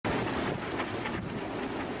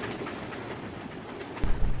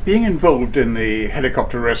Being involved in the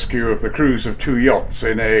helicopter rescue of the crews of two yachts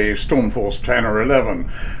in a Stormforce 10 or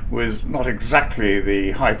 11 was not exactly the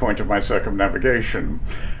high point of my circumnavigation,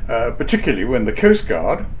 particularly when the Coast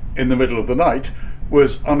Guard, in the middle of the night,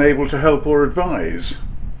 was unable to help or advise.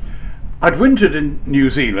 I'd wintered in New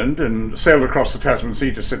Zealand and sailed across the Tasman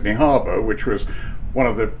Sea to Sydney Harbour, which was one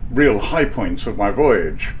of the real high points of my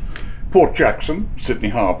voyage. Port Jackson, Sydney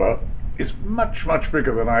Harbour, is much, much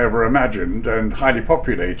bigger than I ever imagined and highly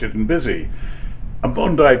populated and busy. And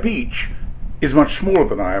Bondi Beach is much smaller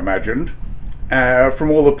than I imagined,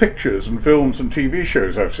 from all the pictures and films and TV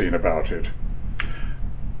shows I've seen about it.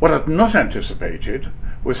 What I'd not anticipated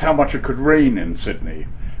was how much it could rain in Sydney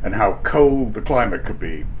and how cold the climate could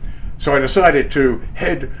be. So I decided to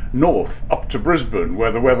head north up to Brisbane,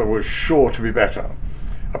 where the weather was sure to be better.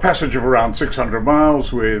 A passage of around 600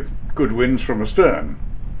 miles with good winds from astern.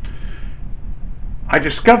 I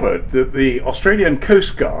discovered that the Australian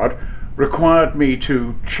Coast Guard required me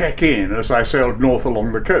to check in as I sailed north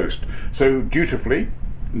along the coast. So dutifully,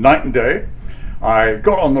 night and day, I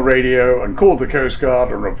got on the radio and called the Coast Guard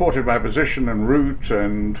and reported my position and route,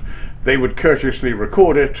 and they would courteously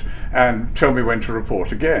record it and tell me when to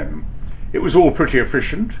report again. It was all pretty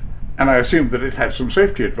efficient, and I assumed that it had some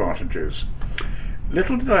safety advantages.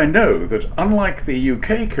 Little did I know that unlike the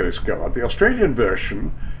UK Coast Guard, the Australian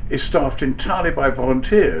version is staffed entirely by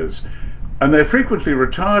volunteers, and they're frequently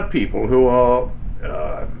retired people who are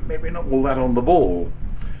maybe not all that on the ball.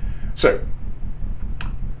 So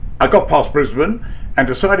I got past Brisbane and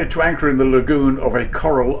decided to anchor in the lagoon of a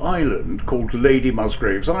coral island called Lady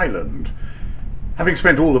Musgrave's Island. Having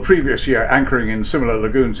spent all the previous year anchoring in similar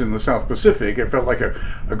lagoons in the South Pacific, it felt like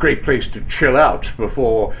a great place to chill out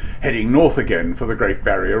before heading north again for the Great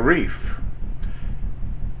Barrier Reef.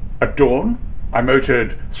 At dawn, I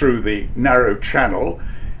motored through the narrow channel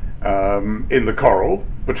in the coral,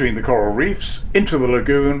 between the coral reefs, into the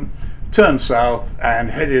lagoon, turned south and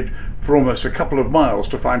headed for almost a couple of miles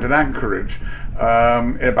to find an anchorage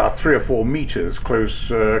in about 3 or 4 meters close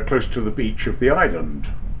to the beach of the island.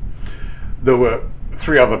 There were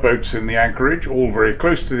 3 other boats in the anchorage, all very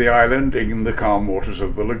close to the island in the calm waters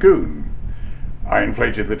of the lagoon. I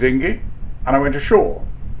inflated the dinghy and I went ashore.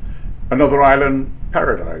 Another island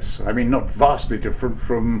paradise. I mean, not vastly different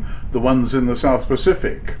from the ones in the South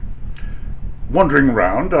Pacific. Wandering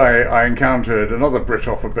around, I encountered another Brit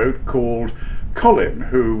off a boat called Colin,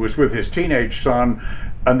 who was with his teenage son,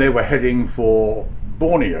 and they were heading for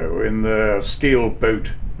Borneo in the steel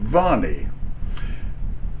boat Varney.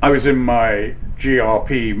 I was in my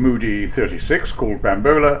GRP Moody 36 called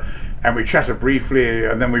Bambola, and we chatted briefly,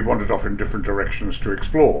 and then we wandered off in different directions to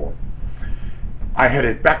explore. I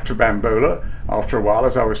headed back to Bambola after a while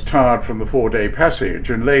as I was tired from the 4-day passage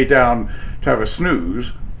and lay down to have a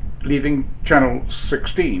snooze, leaving channel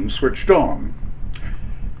 16 switched on.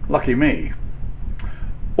 Lucky me.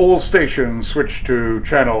 All stations switched to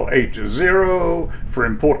channel 80 for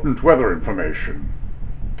important weather information.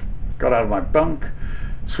 Got out of my bunk,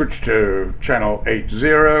 switched to channel 80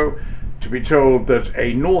 to be told that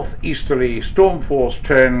a northeasterly Stormforce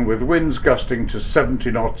 10 with winds gusting to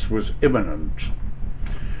 70 knots was imminent.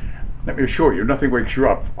 Let me assure you, nothing wakes you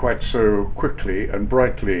up quite so quickly and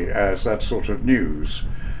brightly as that sort of news.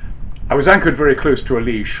 I was anchored very close to a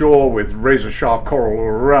lee shore with razor-sharp coral all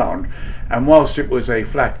around, and whilst it was a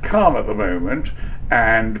flat calm at the moment,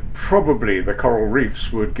 and probably the coral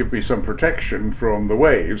reefs would give me some protection from the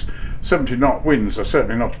waves, 70-knot winds are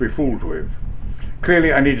certainly not to be fooled with.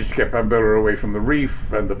 Clearly I needed to get Bambola away from the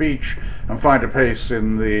reef and the beach and find a place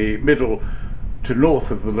in the middle to north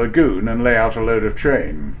of the lagoon and lay out a load of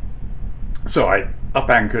chain. So I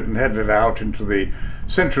up-anchored and headed out into the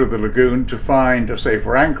centre of the lagoon to find a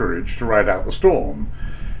safer anchorage to ride out the storm.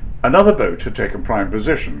 Another boat had taken prime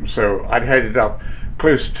position, so I'd headed up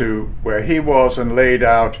close to where he was and laid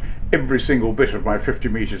out every single bit of my 50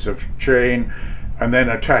 meters of chain, and then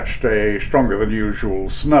attached a stronger than usual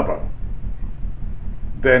snubber.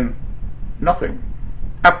 Then nothing.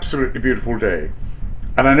 Absolutely beautiful day.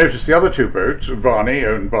 And I noticed the other 2 boats, Varney,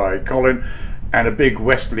 owned by Colin, and a big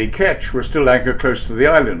westerly ketch, were still anchored close to the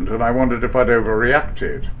island, and I wondered if I'd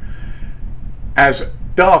overreacted. As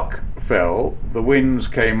dark fell, the winds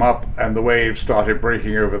came up and the waves started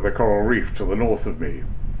breaking over the coral reef to the north of me.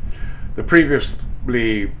 The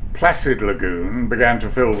previously placid lagoon began to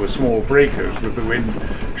fill with small breakers, with the wind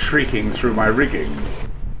shrieking through my rigging.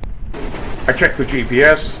 I checked the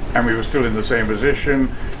GPS and we were still in the same position,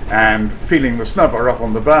 and feeling the snubber up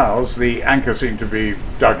on the bows, the anchor seemed to be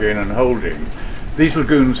dug in and holding. These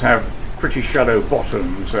lagoons have pretty shallow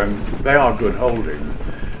bottoms and they are good holding.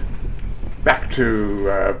 back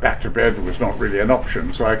to bed was not really an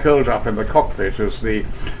option, so I curled up in the cockpit as the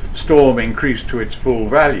storm increased to its full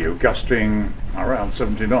value, gusting around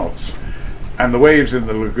 70 knots, and the waves in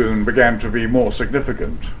the lagoon began to be more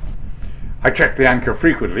significant. I checked the anchor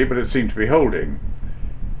frequently, but it seemed to be holding.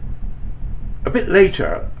 A bit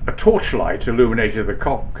later, a torchlight illuminated the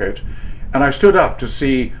cockpit, and I stood up to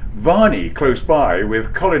see Varney close by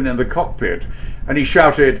with Colin in the cockpit, and he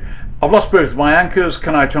shouted, "I've lost both my anchors,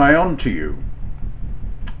 can I tie on to you?"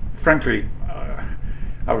 Frankly,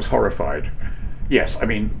 I was horrified. Yes, I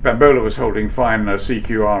mean, Bambola was holding fine a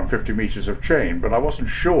CQR and 50 metres of chain, but I wasn't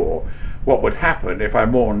sure what would happen if I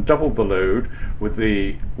more than doubled the load with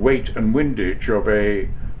the weight and windage of a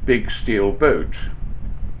big steel boat.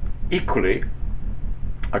 Equally,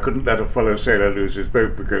 I couldn't let a fellow sailor lose his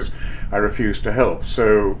boat because I refused to help,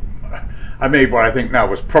 so I made what I think now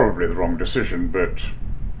was probably the wrong decision, but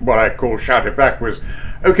what I shouted back was,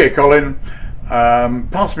 "Okay, Colin,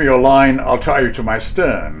 pass me your line, I'll tie you to my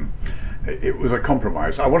stern." It was a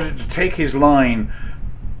compromise. I wanted to take his line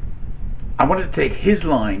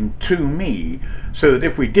to me, so that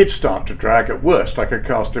if we did start to drag, at worst I could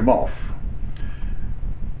cast him off.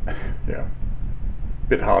 Yeah.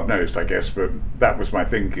 Bit hard-nosed, I guess, but that was my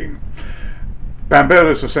thinking.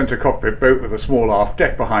 Bambola's a centre cockpit boat with a small aft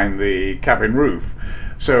deck behind the cabin roof.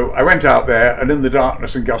 So I went out there, and in the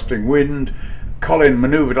darkness and gusting wind, Colin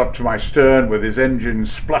manoeuvred up to my stern with his engine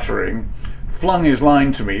spluttering, flung his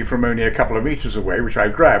line to me from only a couple of metres away, which I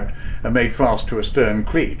grabbed and made fast to a stern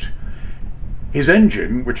cleat. His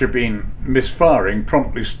engine, which had been misfiring,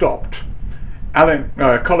 promptly stopped.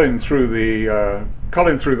 Colin threw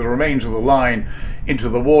the remains of the line into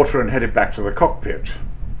the water and headed back to the cockpit.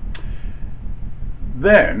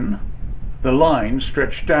 Then the line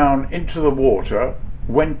stretched down into the water,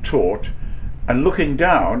 went taut, and looking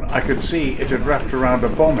down I could see it had wrapped around a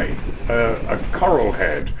bommy, a coral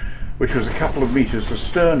head, which was a couple of metres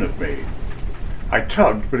astern of me. I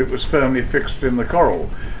tugged, but it was firmly fixed in the coral,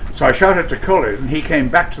 so I shouted to Colin, and he came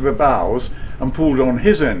back to the bows and pulled on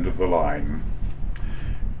his end of the line.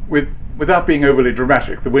 Without being overly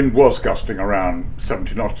dramatic, the wind was gusting around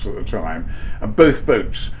 70 knots at the time, and both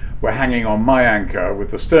boats were hanging on my anchor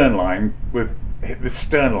with this line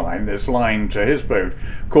to his boat,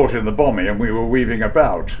 caught in the bommy, and we were weaving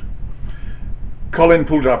about. Colin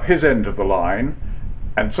pulled up his end of the line,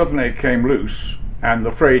 and suddenly it came loose, and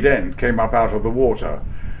the frayed end came up out of the water.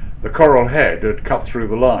 The coral head had cut through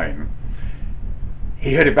the line.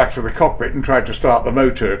 He headed back to the cockpit and tried to start the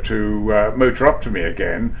motor to motor up to me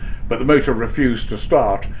again, but the motor refused to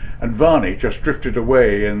start, and Varney just drifted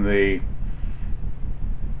away in the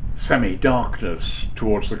semi-darkness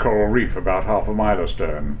towards the coral reef about half a mile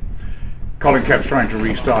astern. Colin kept trying to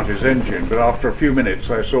restart his engine, but after a few minutes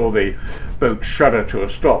I saw the boat shudder to a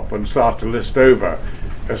stop and start to list over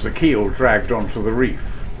as the keel dragged onto the reef.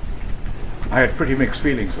 I had pretty mixed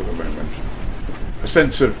feelings at the moment. A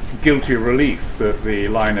sense of guilty relief that the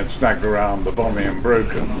line had snagged around the bommy and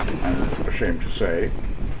broken, I'm ashamed to say.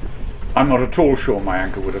 I'm not at all sure my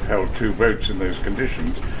anchor would have held two boats in those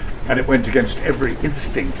conditions, and it went against every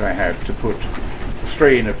instinct I had to put the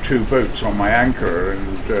strain of two boats on my anchor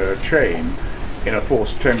and chain in a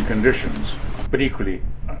force 10 conditions. But equally,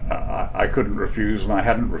 I couldn't refuse, and I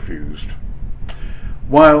hadn't refused.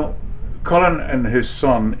 While Colin and his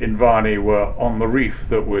son in Varney were on the reef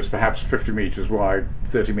that was perhaps 50 metres wide,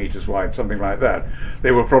 30 metres wide, something like that,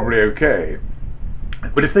 they were probably okay.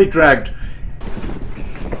 But if they dragged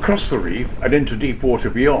across the reef and into deep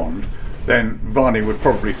water beyond, then Varney would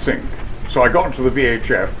probably sink. So I got into the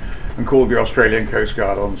VHF and called the Australian Coast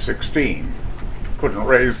Guard on 16. Couldn't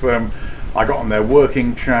raise them. I got on their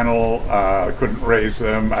working channel, couldn't raise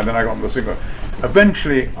them, and then I got on the signal.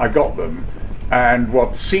 Eventually I got them, and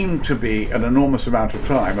what seemed to be an enormous amount of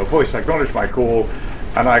time, a voice acknowledged my call,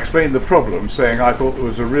 and I explained the problem, saying I thought there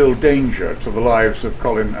was a real danger to the lives of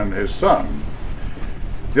Colin and his son.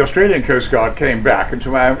 The Australian Coast Guard came back, and to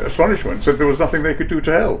my astonishment said there was nothing they could do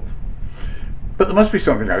to help. But there must be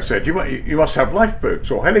something, I said. You must have lifeboats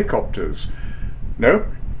or helicopters. No,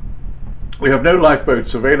 we have no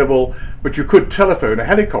lifeboats available, but you could telephone a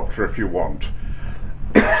helicopter if you want.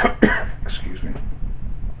 Excuse me.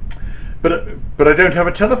 But I don't have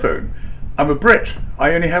a telephone. I'm a Brit.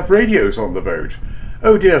 I only have radios on the boat.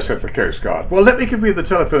 Oh dear, said the Coast Guard. Well, let me give you the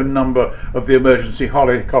telephone number of the emergency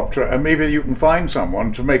helicopter, and maybe you can find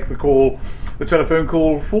someone to make the telephone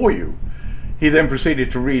call for you. He then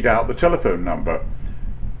proceeded to read out the telephone number.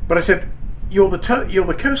 But I said, you're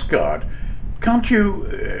the Coast Guard. Can't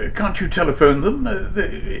you telephone them?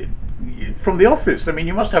 from the office. I mean,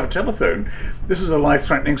 you must have a telephone. This is a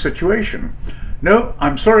life-threatening situation. No,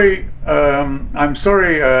 I'm sorry.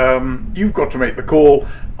 You've got to make the call.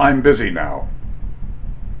 I'm busy now.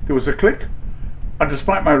 There was a click, and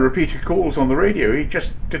despite my repeated calls on the radio, he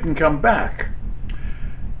just didn't come back.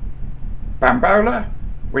 Bambola,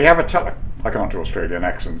 we have a I can't do Australian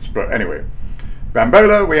accents, but anyway.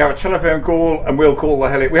 Bambola, we have a telephone call, and we'll call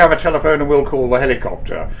the we have a telephone, and we'll call the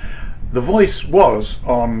helicopter. The voice was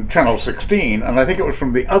on channel 16, and I think it was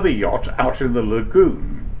from the other yacht out in the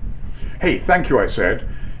lagoon. Hey, thank you, I said,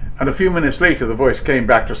 and a few minutes later the voice came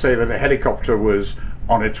back to say that a helicopter was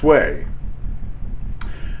on its way.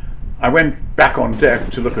 I went back on deck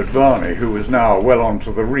to look at Varney, who was now well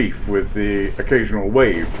onto the reef with the occasional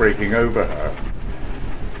wave breaking over her.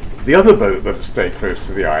 The other boat that had stayed close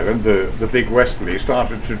to the island, the big Westerly,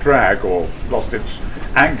 started to drag or lost its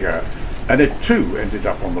anchor, and it too ended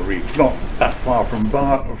up on the reef, not that far from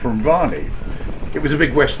Varney. It was a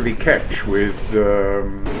big Westerly ketch with 3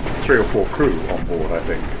 or 4 crew on board, I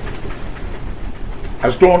think.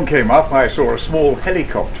 As dawn came up, I saw a small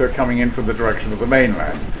helicopter coming in from the direction of the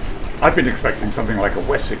mainland. I'd been expecting something like a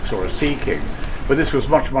Wessex or a Sea King, but this was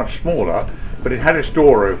much, much smaller, but it had its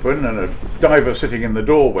door open and a diver sitting in the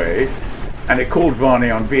doorway, and it called Varney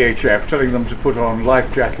on VHF, telling them to put on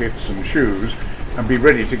life jackets and shoes and be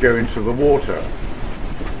ready to go into the water.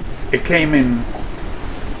 It came in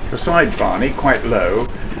beside Varney, quite low,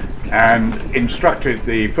 and instructed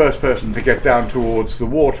the first person to get down towards the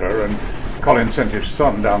water, and Colin sent his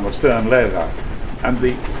son down the stern ladder, and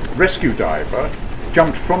the rescue diver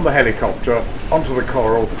jumped from the helicopter onto the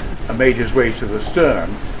coral and made his way to the stern,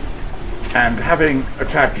 and having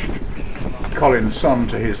attached Colin's son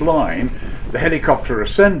to his line, the helicopter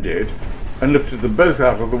ascended and lifted them both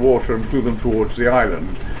out of the water and flew them towards the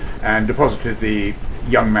island and deposited the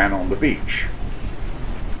young man on the beach.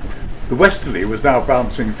 The Westerly was now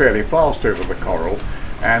bouncing fairly fast over the coral,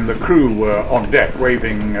 and the crew were on deck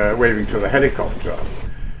waving to the helicopter.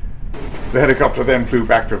 The helicopter then flew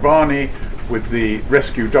back to Varney with the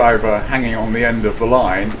rescue diver hanging on the end of the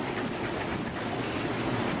line.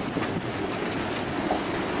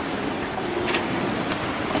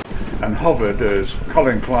 And hovered as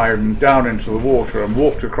Colin climbed down into the water and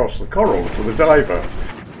walked across the coral to the diver.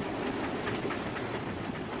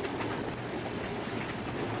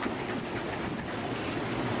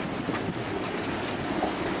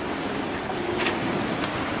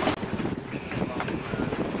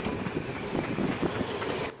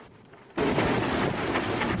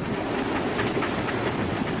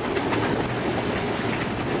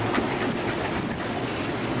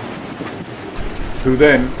 Who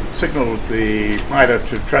then signalled the pilot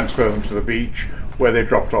to transfer them to the beach, where they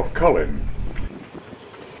dropped off Colin.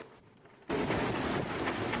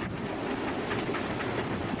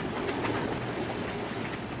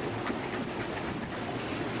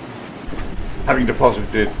 Having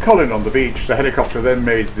deposited Colin on the beach, the helicopter then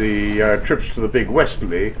made the trips to the big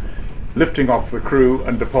Westerly, lifting off the crew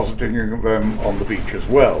and depositing them on the beach as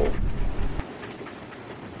well.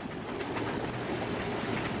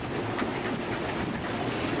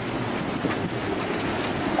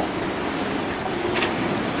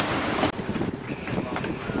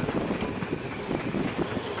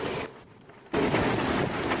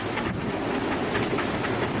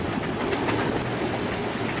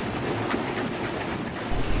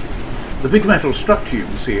 The big metal structure you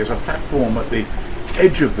can see is a platform at the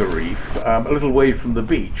edge of the reef, a little way from the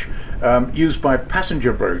beach, used by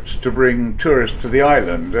passenger boats to bring tourists to the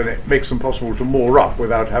island, and it makes them possible to moor up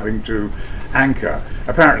without having to anchor.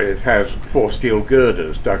 Apparently it has 4 steel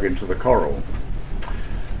girders dug into the coral.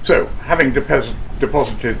 So, having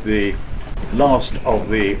deposited the last of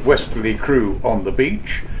the Westerly crew on the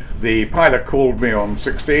beach, the pilot called me on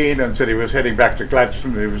 16 and said he was heading back to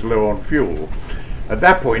Gladstone and he was low on fuel. At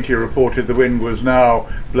that point he reported the wind was now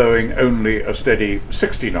blowing only a steady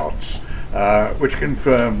 60 knots, which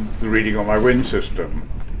confirmed the reading on my wind system.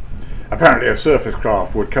 Apparently a surface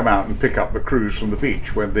craft would come out and pick up the crews from the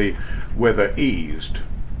beach when the weather eased.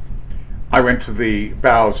 I went to the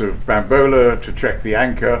bows of Bambola to check the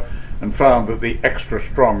anchor and found that the extra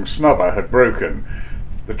strong snubber had broken.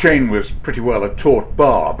 The chain was pretty well a taut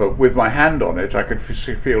bar, but with my hand on it I could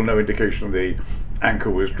feel no indication the anchor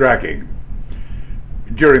was dragging.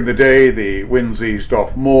 During the day the winds eased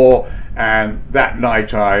off more, and that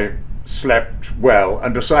night I slept well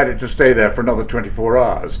and decided to stay there for another 24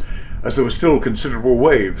 hours, as there were still considerable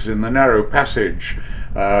waves in the narrow passage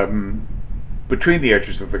between the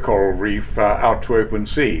edges of the coral reef out to open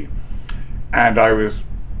sea, and I was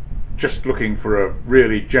just looking for a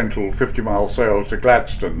really gentle 50-mile sail to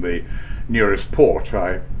Gladstone, the nearest port.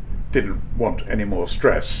 I didn't want any more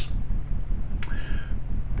stress.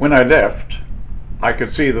 When I left, I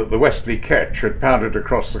could see that the westerly ketch had pounded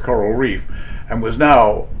across the coral reef and was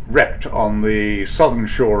now wrecked on the southern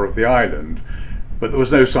shore of the island, but there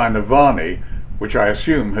was no sign of Varney, which I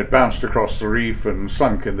assume had bounced across the reef and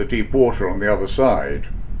sunk in the deep water on the other side.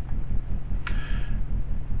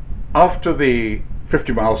 After the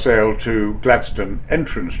 50-mile sail to Gladstone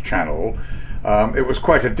entrance channel, it was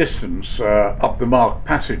quite a distance up the marked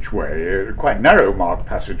passageway, a quite narrow marked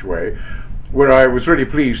passageway, where I was really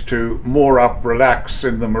pleased to moor up, relax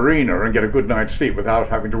in the marina and get a good night's sleep without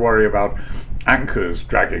having to worry about anchors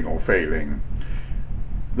dragging or failing.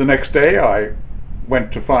 The next day I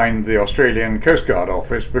went to find the Australian Coast Guard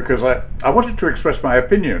office because I wanted to express my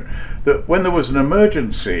opinion that when there was an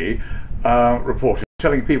emergency, reporting,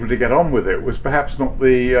 telling people to get on with it was perhaps not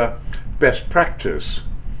the best practice.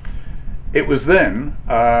 It was then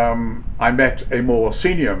I met a more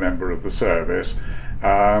senior member of the service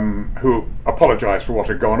who apologised for what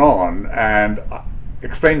had gone on and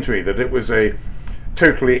explained to me that it was a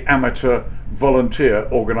totally amateur volunteer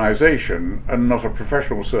organisation and not a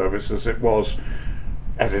professional service as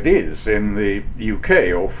it is in the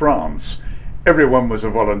UK or France. Everyone was a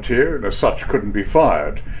volunteer and as such couldn't be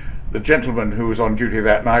fired. The gentleman who was on duty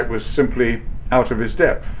that night was simply out of his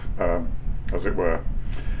depth, as it were.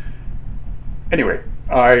 Anyway,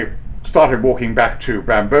 I started walking back to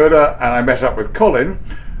Bambola and I met up with Colin,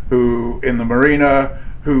 who in the marina,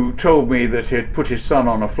 who told me that he had put his son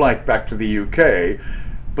on a flight back to the UK,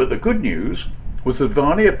 but the good news was that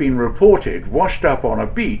Varney had been reported washed up on a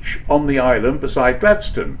beach on the island beside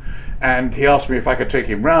Gladstone, and he asked me if I could take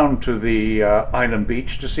him round to the island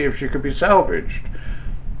beach to see if she could be salvaged.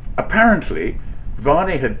 Apparently,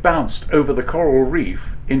 Varney had bounced over the coral reef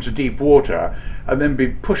into deep water and then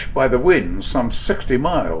been pushed by the wind some 60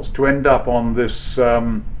 miles to end up on this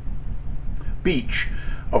beach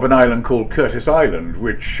of an island called Curtis Island,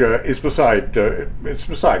 which is beside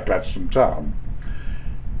Gladstone town.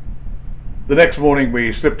 The next morning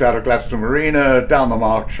we slipped out of Gladstone Marina, down the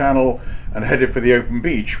Mark Channel and headed for the open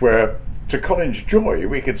beach where, to Colin's joy,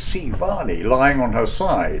 we could see Varney lying on her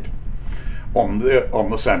side on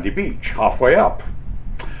the sandy beach, halfway up.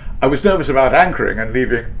 I was nervous about anchoring and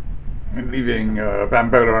leaving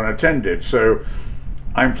Bambola unattended, so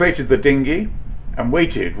I inflated the dinghy and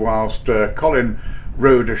waited whilst Colin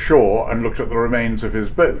rowed ashore and looked at the remains of his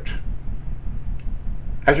boat.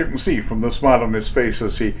 As you can see from the smile on his face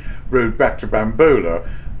as he rowed back to Bambola,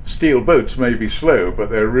 steel boats may be slow, but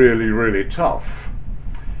they're really, really tough.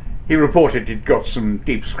 He reported he'd got some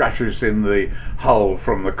deep scratches in the hull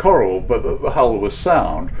from the coral, but that the hull was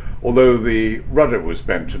sound, although the rudder was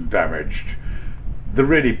bent and damaged. The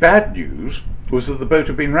really bad news was that the boat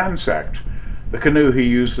had been ransacked. The canoe he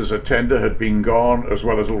used as a tender had been gone, as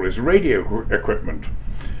well as all his radio equipment.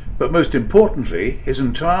 But most importantly, his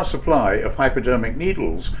entire supply of hypodermic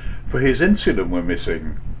needles for his insulin were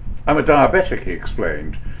missing. "I'm a diabetic," he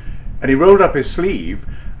explained, and he rolled up his sleeve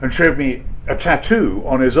and showed me a tattoo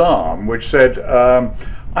on his arm which said,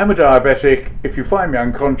 "I'm a diabetic, if you find me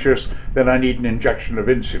unconscious then I need an injection of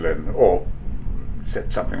insulin," or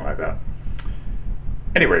said something like that.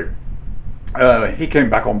 Anyway, he came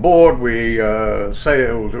back on board, we got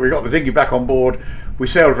the dinghy back on board, we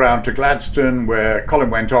sailed round to Gladstone where Colin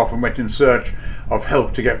went off and went in search of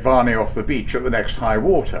help to get Varney off the beach at the next high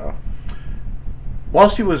water.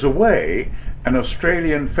 Whilst he was away, an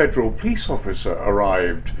Australian federal police officer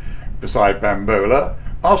arrived beside Bambola,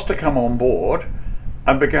 asked to come on board,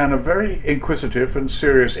 and began a very inquisitive and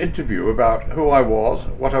serious interview about who I was,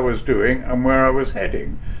 what I was doing, and where I was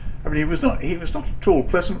heading. I mean, he was not at all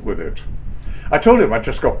pleasant with it. I told him I'd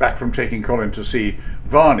just got back from taking Colin to see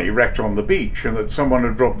Varney wrecked on the beach, and that someone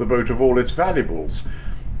had robbed the boat of all its valuables.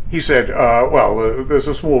 He said, well, there's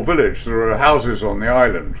a small village, there are houses on the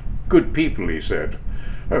island. Good people, he said.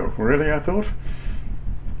 Oh, really, I thought.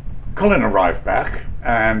 Colin arrived back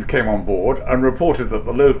and came on board and reported that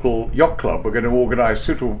the local yacht club were going to organise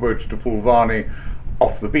suitable boats to pull Varney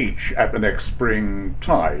off the beach at the next spring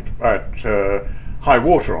tide, at high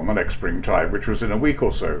water on the next spring tide, which was in a week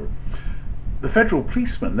or so. The federal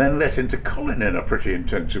policeman then let into Colin in a pretty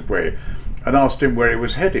intensive way and asked him where he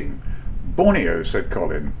was heading. "Borneo," said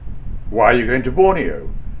Colin. "Why are you going to Borneo?"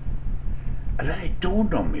 And then it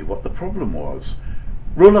dawned on me what the problem was.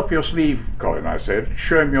 "Roll up your sleeve, Colin," I said.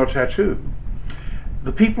 "Show him your tattoo."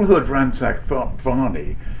 The people who had ransacked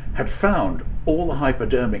Varney had found all the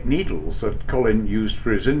hypodermic needles that Colin used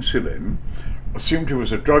for his insulin, assumed he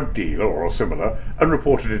was a drug dealer or similar, and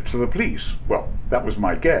reported it to the police. Well, that was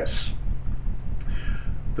my guess.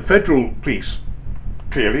 The federal police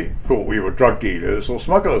clearly thought we were drug dealers or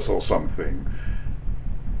smugglers or something.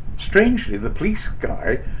 Strangely, the police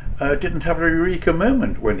guy didn't have a eureka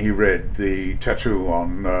moment when he read the tattoo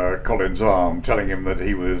on Colin's arm, telling him that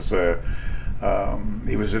he was a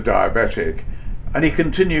diabetic, and he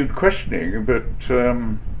continued questioning, but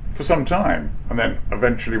for some time, and then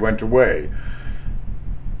eventually went away.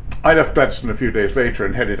 I left Gladstone a few days later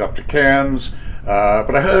and headed up to Cairns,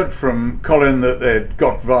 but I heard from Colin that they'd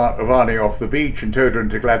got Varney off the beach and towed her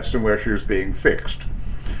into Gladstone where she was being fixed.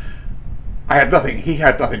 I had nothing, he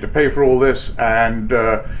had nothing to pay for all this, and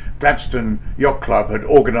Gladstone Yacht Club had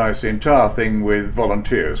organised the entire thing with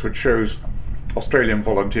volunteers, which shows Australian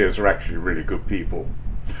volunteers are actually really good people.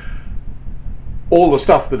 All the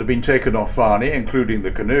stuff that had been taken off Varney, including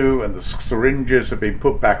the canoe and the syringes, had been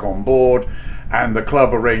put back on board, and the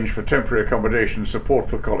club arranged for temporary accommodation and support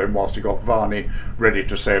for Colin whilst he got Varney ready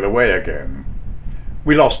to sail away again.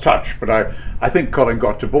 We lost touch, but I think Colin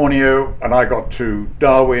got to Borneo and I got to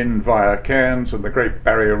Darwin via Cairns and the Great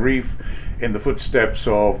Barrier Reef in the footsteps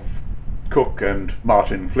of Cook and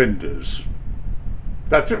Martin Flinders.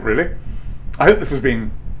 That's it, really. I hope this has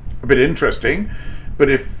been a bit interesting, but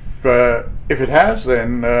if it has,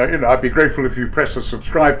 then I'd be grateful if you press the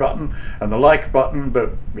subscribe button and the like button, but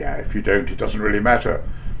yeah, if you don't, it doesn't really matter.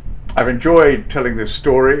 I've enjoyed telling this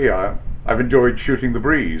story. I've enjoyed shooting the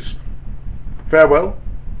breeze. Farewell,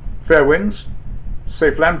 fair winds,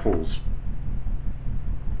 safe landfalls.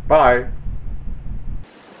 Bye.